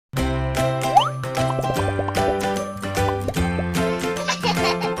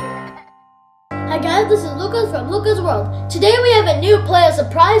this is Lucas from Lucas World. Today we have a new Play-Doh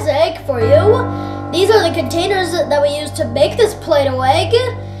surprise egg for you. These are the containers that we use to make this Play-Doh egg.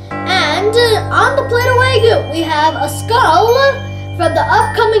 And on the Play-Doh egg, we have a skull from the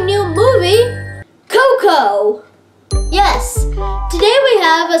upcoming new movie, Coco. Yes, today we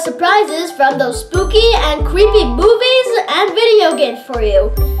have surprises from those spooky and creepy movies and video games for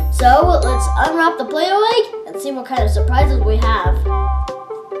you. So let's unwrap the Play-Doh egg and see what kind of surprises we have.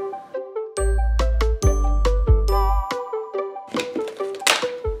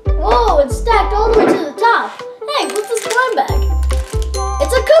 Whoa, it's stacked all the way to the top. Hey, what's this blind bag?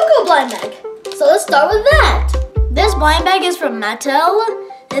 It's a Coco blind bag. So let's start with that. This blind bag is from Mattel.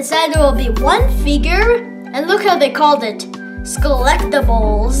 Inside there will be one figure, and look how they called it,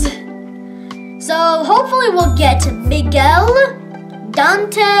 Collectibles. So hopefully we'll get Miguel,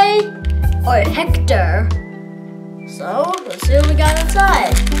 Dante, or Hector. So let's see what we got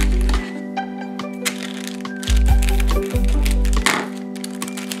inside.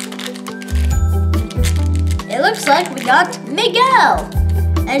 It looks like we got Miguel.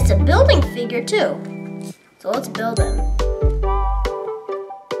 And it's a building figure too. So let's build him.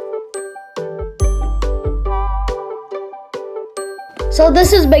 So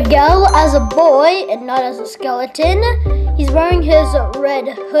this is Miguel as a boy and not as a skeleton. He's wearing his red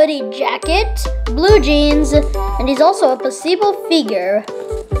hoodie jacket, blue jeans, and he's also a placebo figure.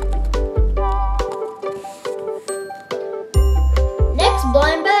 Next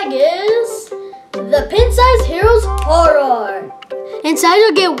blind bag is the Pin Size Heroes Horror. Inside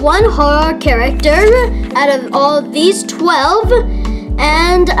you'll get one horror character out of all of these 12.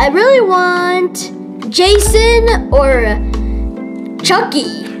 And I really want Jason or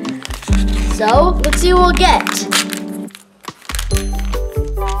Chucky. So let's see what we'll get.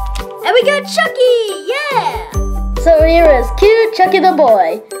 And we got Chucky, yeah! So here is cute Chucky the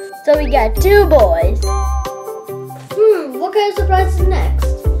boy. So we got two boys. What kind of surprise is next?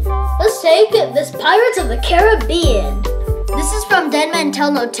 Let's take this Pirates of the Caribbean. This is from Dead Men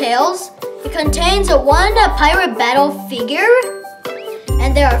Tell No Tales. It contains one pirate battle figure,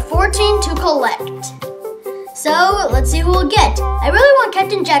 and there are 14 to collect. So let's see who we'll get. I really want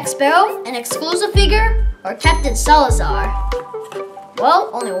Captain Jack Sparrow, an exclusive figure, or Captain Salazar. Well,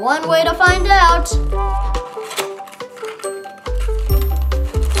 only one way to find out.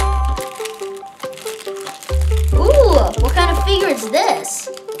 Ooh, what kind of figure is this?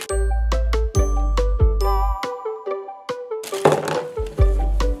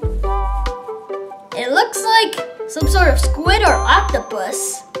 It looks like some sort of squid or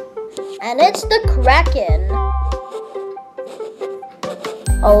octopus. And it's the Kraken.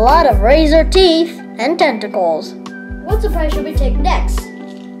 A lot of razor teeth and tentacles. What surprise should we take next?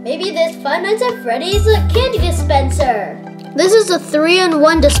 Maybe this Five Nights at Freddy's candy dispenser. This is a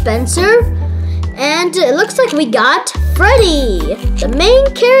 3-in-1 dispenser. And it looks like we got Freddy, the main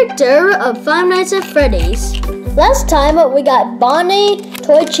character of Five Nights at Freddy's. Last time we got Bonnie,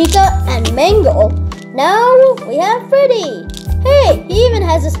 Toy Chica, and Mangle. Now we have Freddy. Hey, he even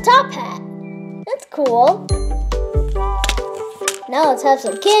has his top hat. That's cool. Now let's have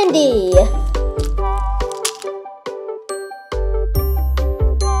some candy.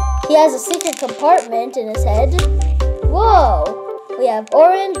 He has a secret compartment in his head. Whoa, we have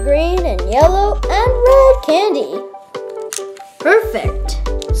orange, green, and yellow, and red candy. Perfect.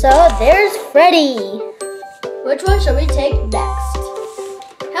 So there's Freddy. Which one should we take next?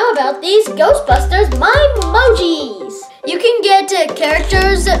 How about these Ghostbusters Mimojis? You can get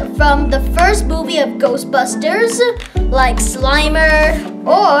characters from the first movie of Ghostbusters, like Slimer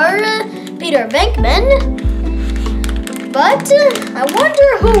or Peter Venkman. But I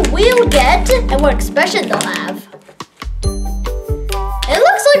wonder who we'll get and what expression they'll have. It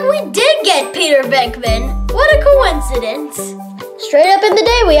looks like we did get Peter Venkman. What a coincidence. Straight up in the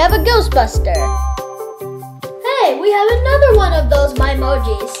day, we have a Ghostbuster. Hey, we have another one of those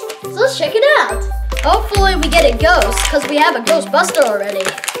Mimojis. So let's check it out. Hopefully we get a ghost, because we have a Ghostbuster already.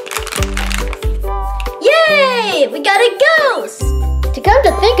 Yay! We got a ghost! To come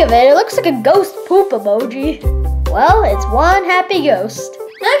to think of it, it looks like a ghost poop emoji. Well, it's one happy ghost.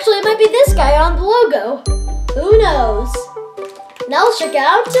 Actually, it might be this guy on the logo. Who knows? Now let's check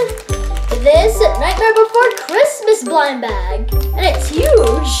out this Nightmare Before Christmas blind bag. And it's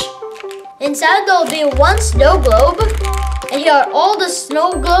huge. Inside there'll be one snow globe. And here are all the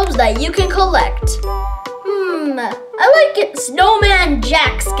snow globes that you can collect. I like it. Snowman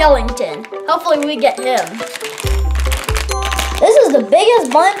Jack Skellington. Hopefully we get him. This is the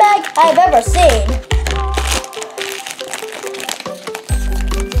biggest blind bag I've ever seen.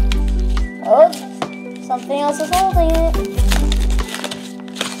 Oh, something else is holding it.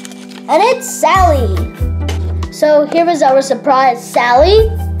 And it's Sally. So here is our surprise Sally,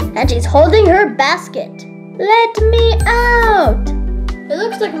 and she's holding her basket. Let me out. It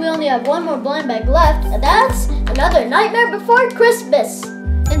looks like we only have one more blind bag left, and that's another Nightmare Before Christmas.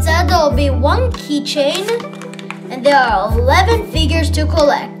 Inside there will be one keychain, and there are 11 figures to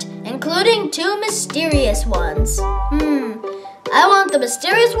collect, including 2 mysterious ones. I want the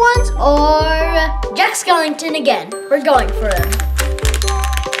mysterious ones or Jack Skellington again. We're going for him.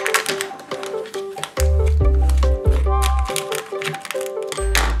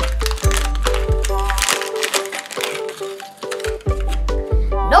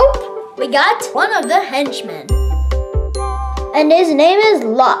 Nope, we got one of the henchmen. And his name is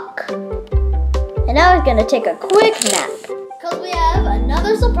Locke. And now he's gonna take a quick nap. Because we have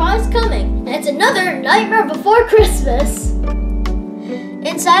another surprise coming. And it's another Nightmare Before Christmas.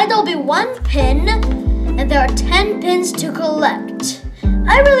 Inside there'll be 1 pin, and there are 10 pins to collect.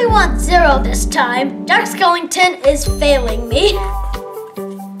 I really want 0 this time. Jack Skellington is failing me.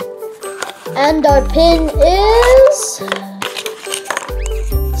 And our pin is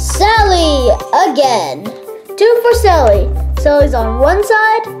Sally again. 2 for Sally. Sally's on one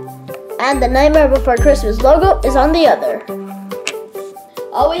side, and the Nightmare Before Christmas logo is on the other.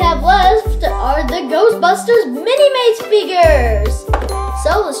 All we have left are the Ghostbusters Mini-Mates figures.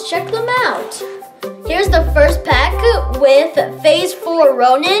 So let's check them out. Here's the first pack with Phase 4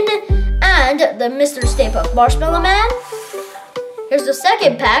 Ronin and the Mr. Stay Puft Marshmallow Man. Here's the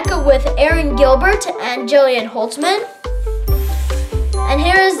second pack with Aaron Gilbert and Jillian Holtzman. And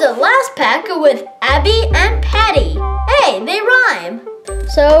here is the last pack with Abby and Patty. Hey, they rhyme.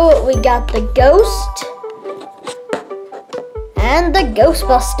 So we got the Ghost and the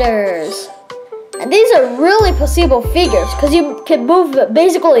Ghostbusters. And these are really placebo figures because you can move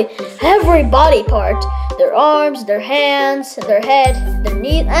basically every body part. Their arms, their hands, their head, their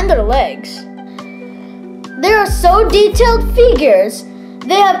knees, and their legs. They are so detailed figures.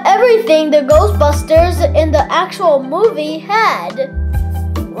 They have everything the Ghostbusters in the actual movie had.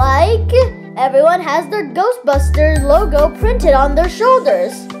 Like, everyone has their Ghostbusters logo printed on their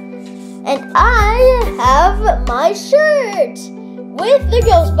shoulders. And I have my shirt with the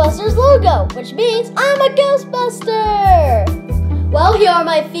Ghostbusters logo, which means I'm a Ghostbuster! Well, here are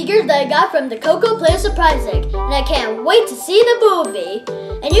my figures that I got from the Coco Play Surprise Egg, and I can't wait to see the movie.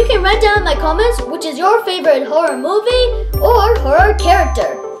 And you can write down in my comments which is your favorite horror movie or horror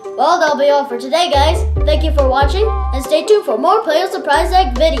character. Well, that'll be all for today, guys. Thank you for watching, and stay tuned for more Play-Doh Surprise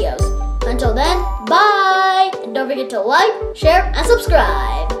Egg videos. Until then, bye! And don't forget to like, share, and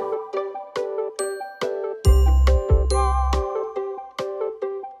subscribe.